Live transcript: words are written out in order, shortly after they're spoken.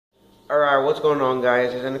Alright, what's going on,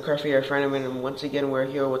 guys? It's EnderCraft here, friend, and once again we're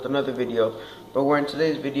here with another video. But in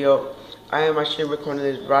today's video, I am actually recording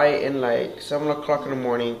this right in like 7 o'clock in the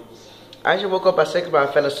morning. I actually woke up at 6, but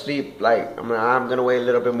I fell asleep. Like, I'm gonna wait a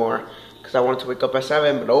little bit more because I wanted to wake up at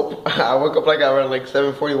 7, but nope. I woke up like around like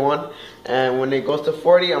 7:41, and when it goes to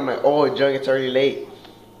 40, I'm like, oh, junk, it's already late.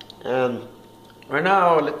 And right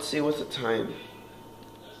now, let's see what's the time.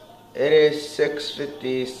 It is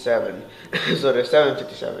 6:57, so there's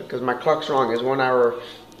 7:57 because my clock's wrong. It's 1 hour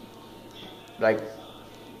like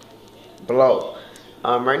below.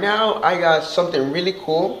 Right now I got something really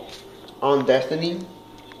cool on Destiny.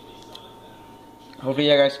 Hopefully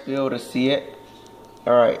you guys be able to see it.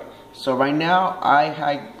 Alright, so right now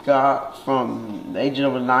I got from the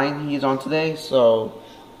Agent of 9, he's on today, so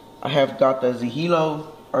I have got the ZHALO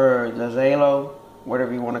or the ZHALO,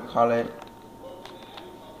 whatever you want to call it.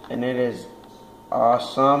 And it is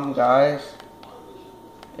awesome, guys.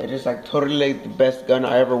 It is like totally like the best gun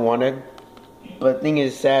I ever wanted. But the thing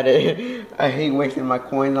is sad, I hate wasting my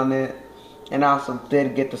coins on it. And I also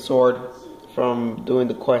did get the sword from doing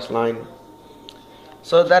the quest line.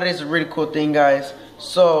 So that is a really cool thing, guys.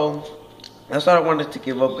 So that's what I wanted to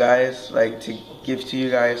give up, guys. Like to give to you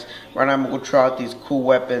guys. Right now I'm gonna go try out these cool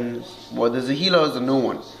weapons. Well, the ZHALO is a new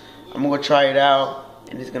one. I'm gonna go try it out.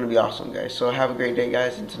 And it's gonna be awesome, guys. So have a great day,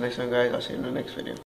 guys. Until next time, guys. I'll see you in the next video.